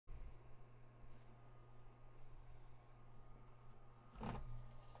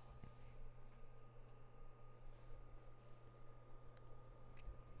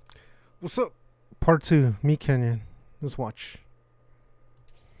What's up? Part 2, MeatCanyon. Let's watch.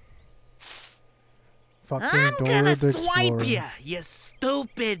 I'm gonna swipe ya, you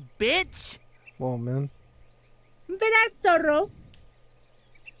stupid bitch. Whoa, man. Verás, zorro.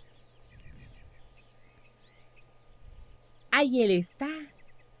 Ahí él está.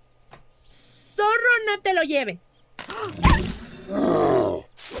 Zorro, no te lo lleves.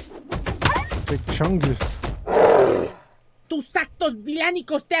 Big Chungus. Tus actos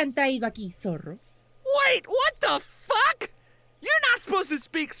vilánicos te han traído aquí, zorro. Wait, what the fuck? You're not supposed to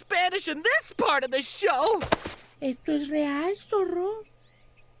speak Spanish in this part of the show. Esto es real, zorro.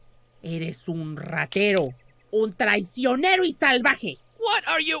 Eres un ratero, un traicionero y salvaje. What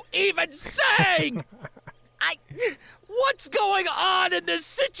are you even saying? What's going on in this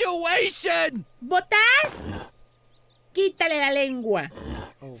situation? ¿Votar? Quítale la lengua.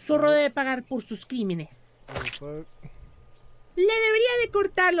 Zorro debe pagar por sus crímenes. ¿Le debería de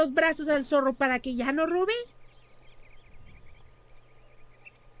cortar los brazos al zorro para que ya no robe?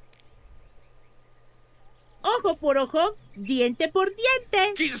 Ojo por ojo, diente por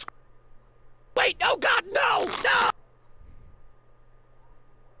diente. Jesus. Wait, no, God, no, no.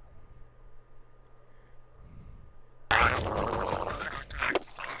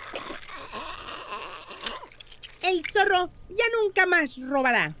 El zorro ya nunca más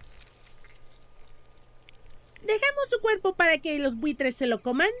robará. ¿Dejamos su cuerpo para que los buitres se lo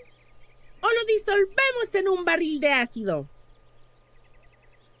coman? ¿O lo disolvemos en un barril de ácido?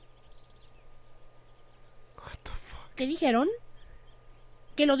 What the fuck? ¿Qué dijeron?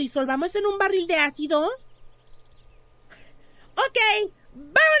 ¿Que lo disolvamos en un barril de ácido? ¡Ok!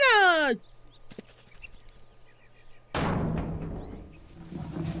 ¡Vámonos!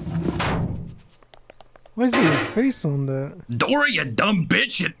 Why is there a face on that? Dora, you dumb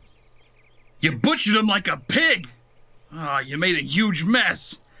bitch! You butchered him like a pig! Ah, you made a huge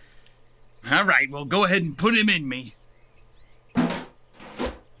mess. All right, well, go ahead and put him in me.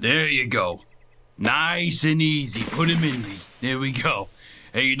 There you go. Nice and easy. Put him in me. There we go.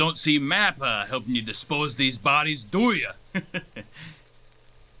 Hey, you don't see Mappa helping you dispose these bodies, do you?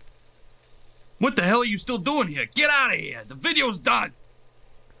 What the hell are you still doing here? Get out of here. The video's done.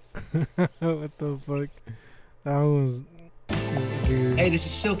 What the fuck? That was weird. Hey, this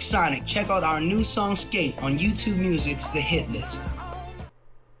is Silk Sonic. Check out our new song Skate on YouTube Music's The Hit List.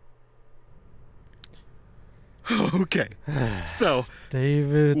 Okay, so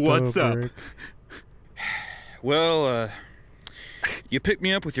David what's Dobrik. up? Well, you picked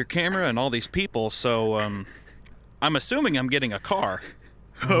me up with your camera and all these people, so I'm assuming I'm getting a car.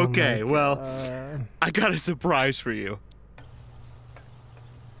 Okay, well, I got a surprise for you.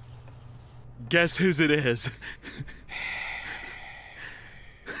 Guess whose it is?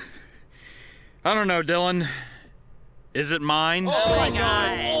 I don't know, Dylan. Is it mine? Oh my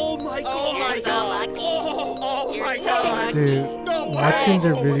God! Oh my God! Oh my God! Oh my God! Dude, watching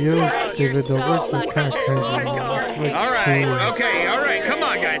their videos, David Dobrik is kind of cringy. It's like All right, too- okay, all right. Come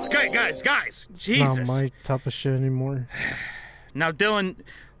on, guys. It's Jesus. not my type of shit anymore. Now, Dylan,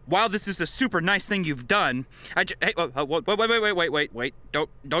 while this is a super nice thing you've done, hey, wait.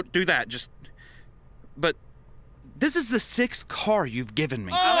 Don't do that. But this is the 6th car you've given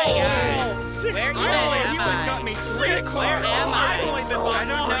me. Oh my God! 6 Where cars! you guys got me 6 cars! Where am I? I don't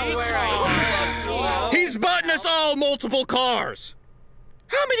know where I am. He's butting us all multiple cars.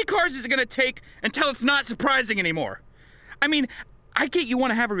 How many cars is it gonna take until it's not surprising anymore? I mean, I get you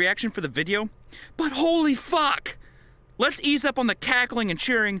want to have a reaction for the video, but holy fuck! Let's ease up on the cackling and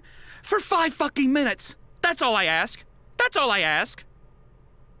cheering for 5 fucking minutes. That's all I ask. That's all I ask.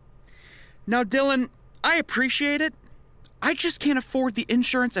 Now, Dylan, I appreciate it. I just can't afford the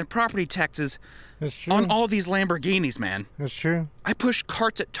insurance and property taxes That's true. on all these Lamborghinis, man. That's true. I push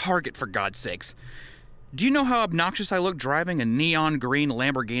carts at Target, for God's sakes. Do you know how obnoxious I look driving a neon green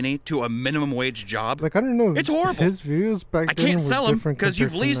Lamborghini to a minimum wage job? Like, I don't know. It's horrible. His videos back I then can't were sell them different because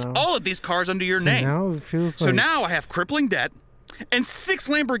you've compared to leased now. all of these cars under your So name. now it feels So like... now I have crippling debt and 6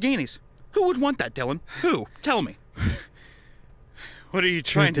 Lamborghinis. Who would want that, Dylan? Who? Tell me. What are you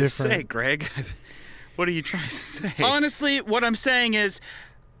trying to say, Greg? What are you trying to say? Honestly, what I'm saying is,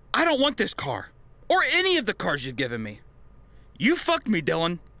 I don't want this car. Or any of the cars you've given me. You fucked me,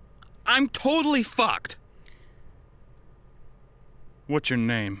 Dylan. I'm totally fucked. What's your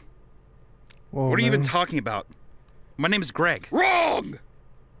name? Whoa, What are you even man. talking about? My name is Greg. Wrong!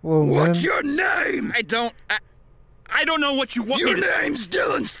 Whoa, What's man. your name? I don't know what you want Your me to name's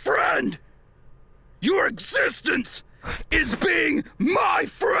Dylan's friend! Your existence is being my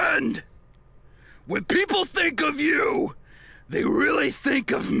friend! When people think of you, they really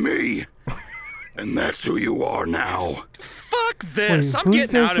think of me. And that's who you are now. Fuck Fuck this. Wait, I'm who's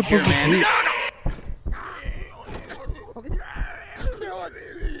getting that out of here, supposed to man. be?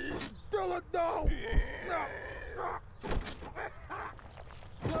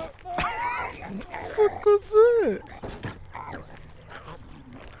 What the fuck was that?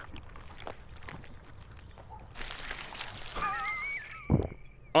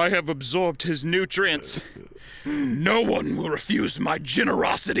 I have absorbed his nutrients. No one will refuse my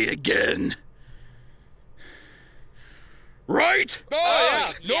generosity again. Right?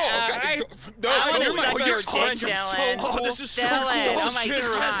 Oh, yeah. No, this is so cool. Oh my God, you're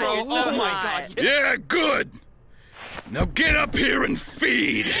so hot. Yeah, good. Now get up here and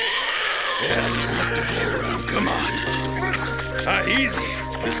feed. Yeah, there's enough to go around. Come on. Easy.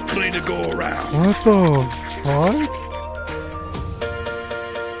 There's plenty to go around. What the fuck?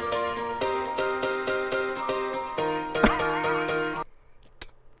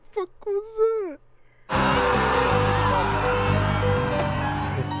 Fuck was that?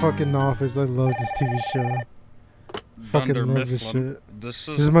 The fucking Office. I love this TV show. Fucking Thunder love this Mifflin. shit. This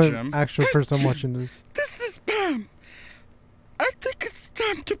This is is my Jim. actual first time watching this. This is Pam. I think it's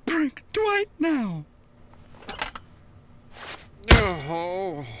time to prank Dwight now.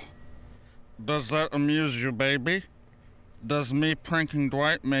 Oh. Does that amuse you, baby? Does me pranking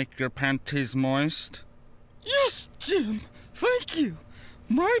Dwight make your panties moist? Yes, Jim. Thank you.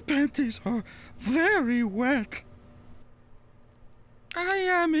 My panties are very wet. I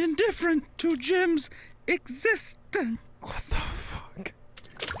am indifferent to Jim's existence. What the fuck?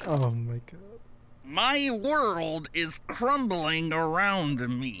 Oh my god. My world is crumbling around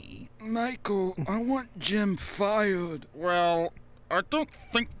me. Michael, I want Jim fired. Well, I don't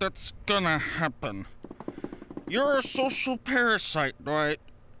think that's gonna happen. You're a social parasite, Dwight.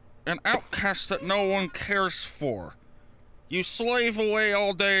 An outcast that no one cares for. You slave away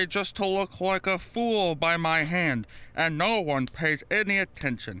all day just to look like a fool by my hand, and no one pays any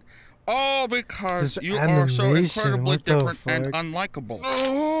attention. All because This you are so animation, incredibly what the different and fuck? unlikable.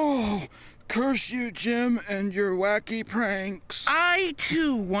 Oh, curse you, Jim, and your wacky pranks. I,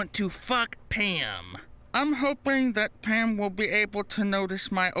 too, want to fuck Pam. I'm hoping that Pam will be able to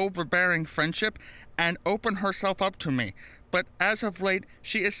notice my overbearing friendship and open herself up to me. But as of late,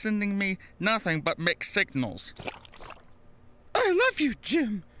 she is sending me nothing but mixed signals. I love you,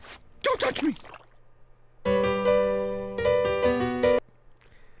 Jim. Don't touch me.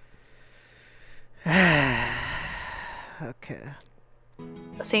 Okay.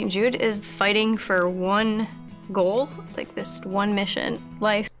 St. Jude is fighting for one goal, like this one mission,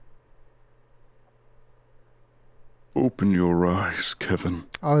 life. Open your eyes, Kevin.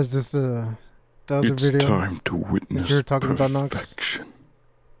 Oh, is this the other It's video? time to witness you were talking about, Knox? perfection.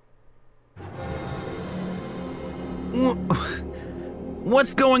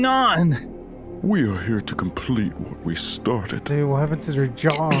 What's going on? We are here to complete what we started. Dude, what happened to their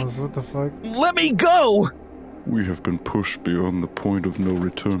jaws? What the fuck? Let me go! We have been pushed beyond the point of no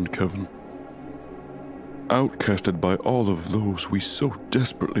return, Kevin. Outcasted by all of those we so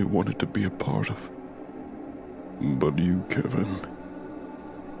desperately wanted to be a part of. But you, Kevin,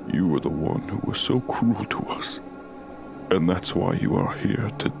 you were the one who was so cruel to us. And that's why you are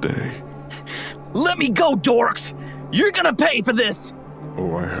here today. Let me go, dorks! You're gonna pay for this!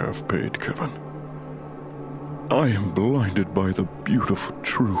 Oh, I have paid, Kevin. I am blinded by the beautiful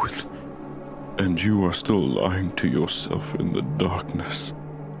truth. And you are still lying to yourself in the darkness.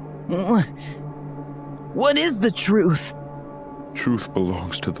 What is the truth? Truth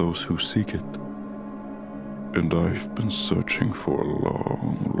belongs to those who seek it. And I've been searching for a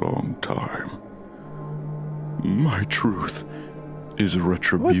long, long time. My truth is What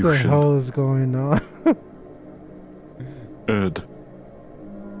retribution. the hell is going on? Ed,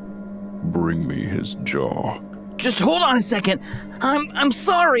 bring me his jaw. Just hold on a second. I'm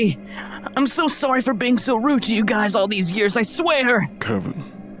sorry. I'm so sorry for being so rude to you guys all these years, I swear.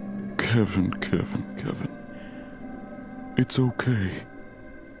 Kevin. It's okay.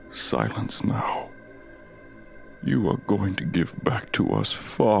 Silence now. You are going to give back to us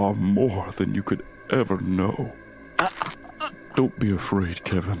far more than you could ever know. Don't be afraid,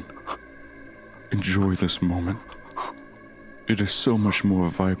 Kevin. Enjoy this moment. It is so much more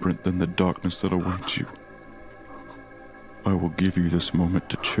vibrant than the darkness that awaits you. I will give you this moment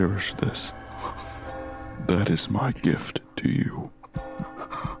to cherish this. That is my gift to you.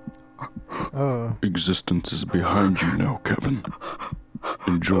 Existence is behind you now, Kevin.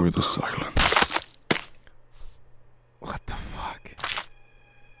 Enjoy the silence. What the fuck?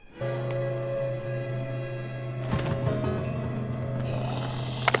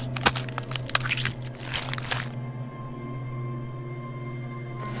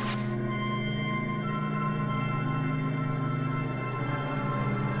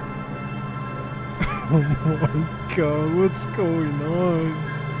 my god, what's going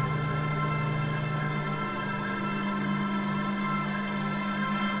on?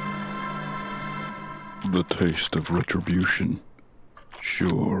 The taste of retribution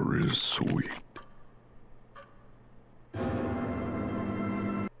sure is sweet.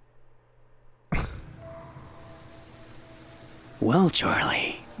 Well,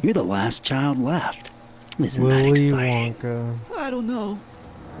 Charlie, you're the last child left. Isn't that Willy exciting? Wonka. I don't know.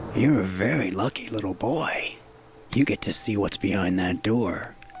 You're a very lucky little boy. You get to see what's behind that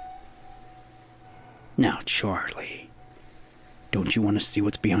door. Now, Charlie, don't you want to see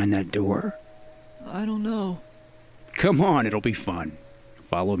what's behind that door? I don't know. Come on, it'll be fun.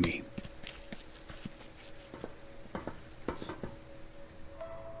 Follow me.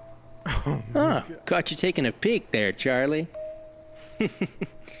 Oh, caught you taking a peek there, Charlie.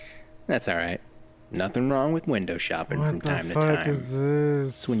 That's alright. Nothing wrong with window shopping What from the time to fuck time. is this?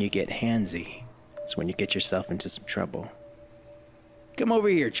 It's when you get handsy. It's when you get yourself into some trouble. Come over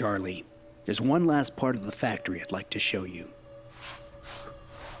here, Charlie. There's one last part of the factory I'd like to show you.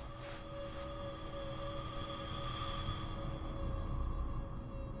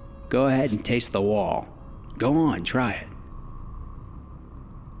 Go ahead and taste the wall. Go on, try it.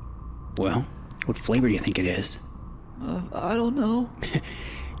 Well, what flavor do you think it is? I don't know.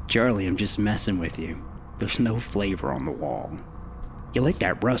 Charlie, I'm just messing with you. There's no flavor on the wall. You like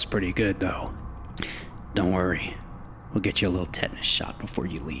that rust pretty good, though. Don't worry. We'll get you a little tetanus shot before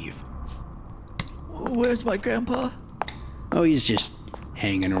you leave. Where's my grandpa? Oh, he's just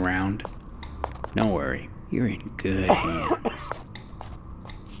hanging around. Don't worry. You're in good hands.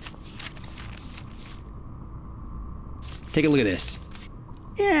 Take a look at this.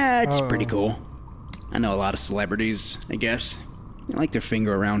 Yeah, it's pretty cool. I know a lot of celebrities, I guess. They like their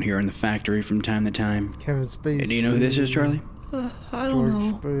finger around here in the factory from time to time. Kevin Spacey. Do you know who this is, Charlie? I don't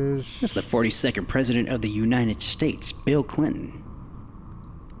know. Bush. That's the 42nd President of the United States, Bill Clinton.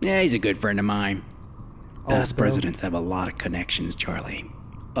 Yeah, he's a good friend of mine. Past presidents have a lot of connections, Charlie.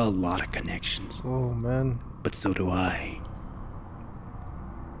 A lot of connections. Oh, man. But so do I.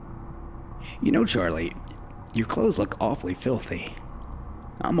 You know, Charlie, your clothes look awfully filthy.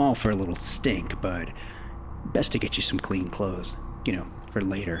 I'm all for a little stink, but best to get you some clean clothes. You know, for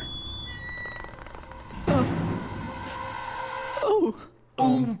later. Oh.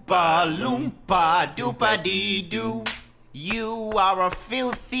 Oompa loompa doopa dee doo. You are a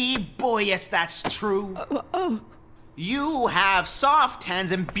filthy boy, yes, that's true. You have soft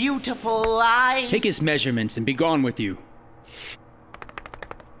hands and beautiful eyes. Take his measurements and be gone with you.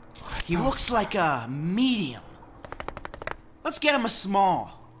 He looks like a medium. Let's get him a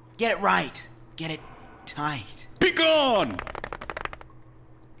small. Get it right. Get it tight. Be gone!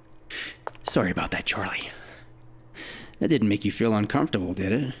 Sorry about that, Charlie. That didn't make you feel uncomfortable,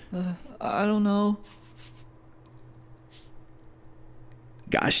 did it? I don't know.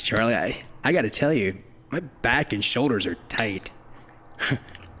 Gosh, Charlie, I gotta tell you, my back and shoulders are tight.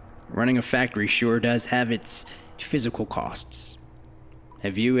 Running a factory sure does have its physical costs.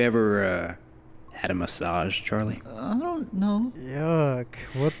 Have you ever, had a massage, Charlie? I don't know. Yuck.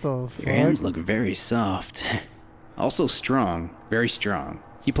 What the fuck? Your hands look very soft. Also strong. Very strong.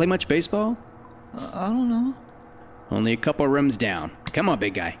 You play much baseball? I don't know. Only a couple rooms down. Come on,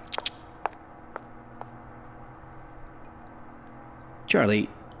 big guy. Charlie,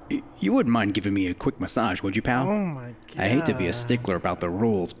 you wouldn't mind giving me a quick massage, would you, pal? Oh my god. I hate to be a stickler about the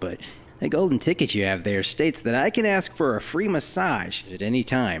rules, but the golden ticket you have there states that I can ask for a free massage at any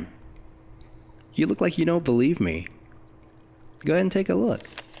time. You look like you don't believe me. Go ahead and take a look.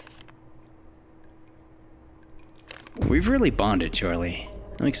 We've really bonded, Charlie.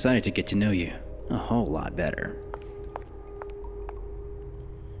 I'm excited to get to know you a whole lot better.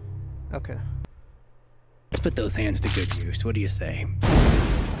 Okay. Let's put those hands to good use. What do you say?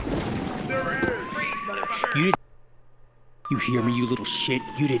 You hear me, you little shit?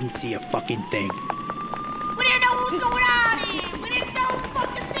 You didn't see a fucking thing. We didn't know what was going on here. We didn't know a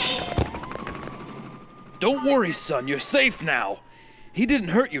fucking thing. Don't worry, son. You're safe now. He didn't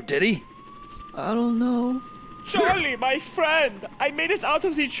hurt you, did he? I don't know. Charlie, my friend! I made it out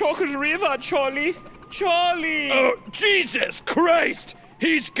of the chocolate river, Charlie! Charlie! Oh, Jesus Christ!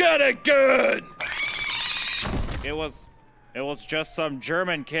 He's got a gun! It was just some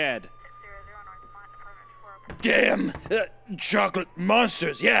German kid. Damn! Chocolate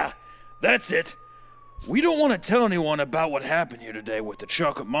monsters, yeah! That's it! We don't want to tell anyone about what happened here today with the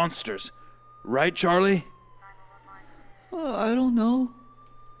chocolate monsters. Right, Charlie? I don't know.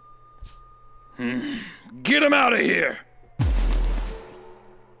 Get him out of here!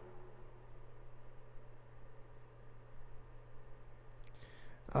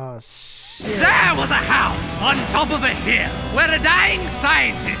 Oh, shit. There was a house on top of a hill where a dying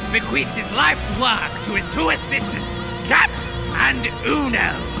scientist bequeathed his life's work to his two assistants, Cats and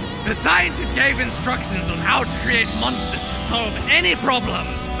Uno. The scientist gave instructions on how to create monsters to solve any problem,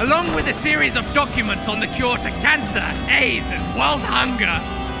 along with a series of documents on the cure to cancer, AIDS, and world hunger.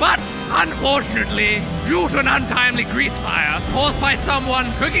 But, unfortunately, due to an untimely grease fire caused by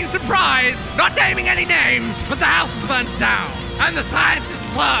someone cooking surprise, not naming any names, but the house was burnt down, and the scientist's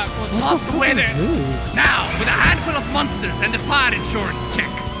work was lost with it. Now, with a handful of monsters and a fire insurance check,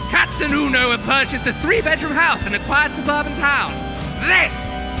 Cats and Uno have purchased a 3-bedroom house in a quiet suburban town. This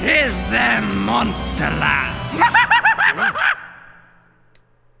is their monster land.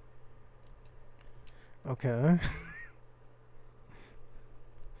 Okay.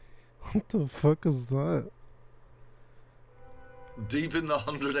 What the fuck is that? Deep in the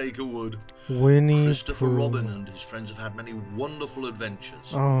 100-acre wood, Winnie Christopher Pooh. Robin and his friends have had many wonderful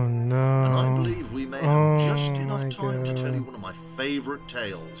adventures. Oh no. And I believe we may have just Oh, enough my time to tell God. you one of my favourite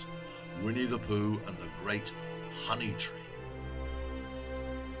tales, Winnie the Pooh and the Great Honey Tree.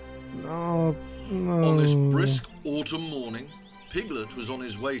 No, no. On this brisk autumn morning, Piglet was on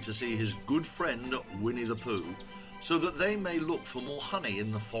his way to see his good friend Winnie the Pooh, so that they may look for more honey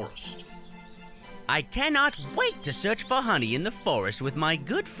in the forest. I cannot wait to search for honey in the forest with my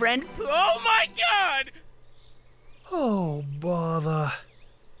good friend. Oh my God! Oh, bother.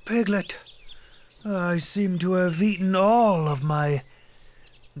 Piglet, I seem to have eaten all of my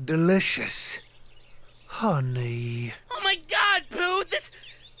delicious honey. Oh my God, Pooh!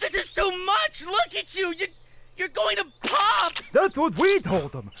 This is too much! Look at you! You're going to pop! That's what we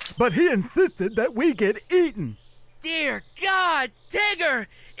told him, but he insisted that we get eaten. Dear God, Tigger!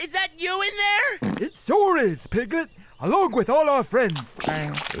 Is that you in there? It sure is, Piglet, along with all our friends.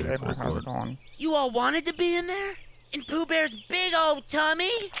 How's it going? You all wanted to be in there? In Pooh Bear's big old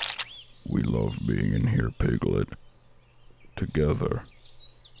tummy? We love being in here, Piglet. Together.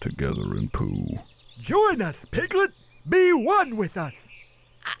 Together in Pooh. Join us, Piglet. Be one with us.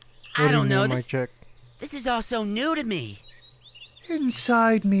 I don't know. Mic check. This is all so new to me.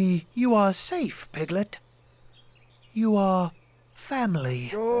 Inside me, you are safe, Piglet. You are family.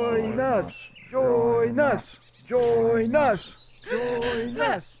 Join us. Join us. Join us. Join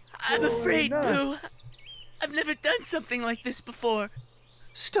us. I'm afraid, Join us. Pooh. I've never done something like this before.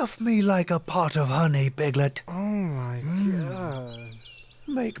 Stuff me like a pot of honey, Piglet. Oh my God.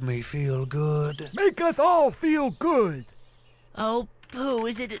 Make me feel good. Make us all feel good. Oh, Pooh,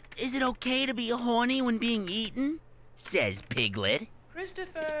 is it okay to be horny when being eaten? Says Piglet.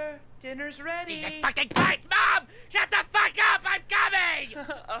 Christopher, dinner's ready. Jesus fucking Christ, Mom! Shut the fuck up! I'm coming!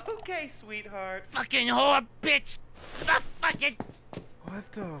 Okay, sweetheart. Fucking whore, bitch! The fucking...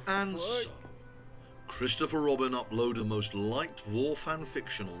 What the And so, Christopher Robin uploaded the most liked Vor fan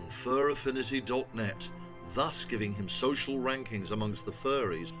fiction on furaffinity.net, thus giving him social rankings amongst the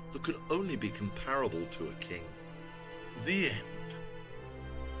furries that could only be comparable to a king. The end.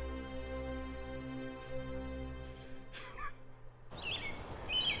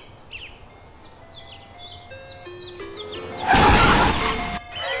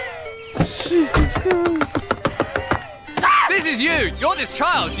 Jesus Christ. This is you! You're this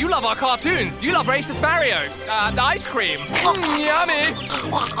child! You love our cartoons! You love Race Aspario! The ice cream! Yummy!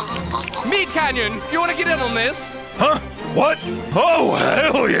 MeatCanyon, you wanna get in on this? Huh? What? Oh,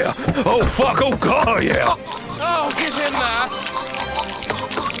 hell yeah! Oh, fuck, oh, God, yeah! Oh, get in there!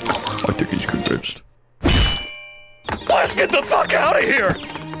 I think he's convinced. Let's get the fuck out of here!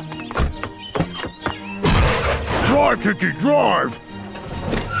 Drive, Tiki, drive!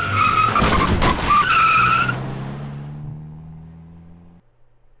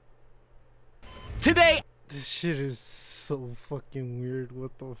 Today... This shit is so fucking weird.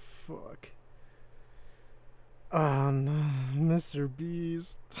 What the fuck? Oh no, Mr.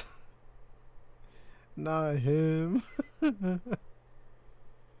 Beast. Not him.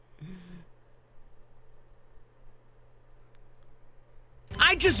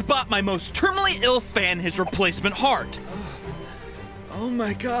 I just bought my most terminally ill fan his replacement heart. Oh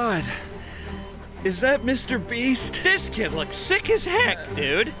my God. Is that Mr. Beast? This kid looks sick as heck,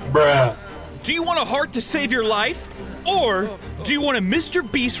 dude. Bruh. Do you want a heart to save your life? Or do you want a Mr.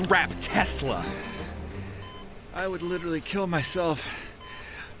 Beast rap Tesla? I would literally kill myself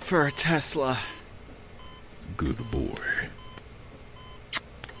for a Tesla. Good boy.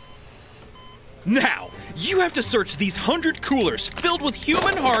 Now, you have to search these 100 coolers filled with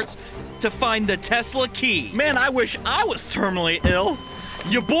human hearts to find the Tesla key. Man, I wish I was terminally ill.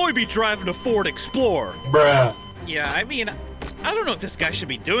 Your boy be driving a Ford Explorer. Bruh. Yeah, I mean, I don't know if this guy should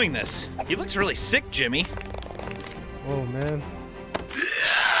be doing this. He looks really sick, Jimmy. Oh man.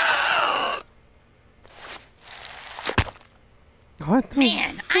 What the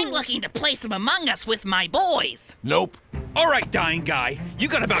Man, I'm looking to play some Among Us with my boys. Nope. All right, dying guy. You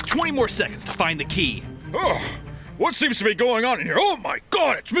got about 20 more seconds to find the key. Oh, what seems to be going on in here? Oh my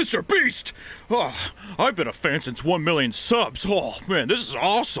God, it's Mr. Beast! Oh, I've been a fan since 1 million subs. Oh man, this is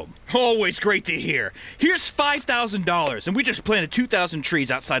awesome. Always great to hear. Here's $5,000, and we just planted 2,000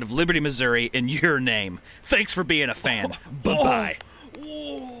 trees outside of Liberty, Missouri in your name. Thanks for being a fan. Bye-bye.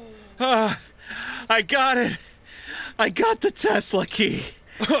 I got it. I got the Tesla key.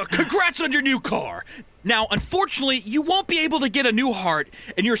 Congrats on your new car. Now, unfortunately, you won't be able to get a new heart,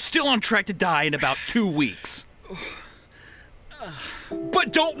 and you're still on track to die in about 2 weeks.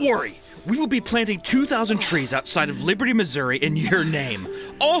 But don't worry. We will be planting 2,000 trees outside of Liberty, Missouri in your name.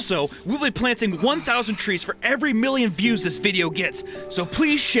 Also, we'll be planting 1,000 trees for every million views this video gets. So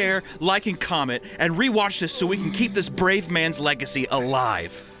please share, like, and comment, and rewatch this so we can keep this brave man's legacy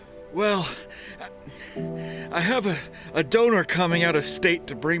alive. Well, I have a donor coming out of state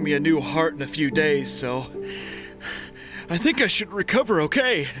to bring me a new heart in a few days, so I think I should recover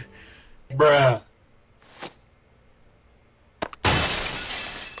okay. Bruh.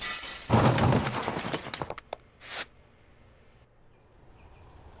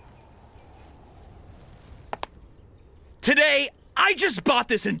 Today, I just bought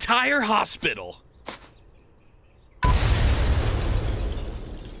this entire hospital.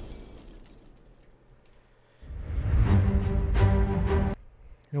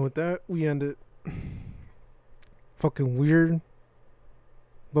 And with that, we end it. Fucking weird.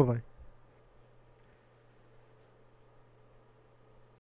 Bye-bye.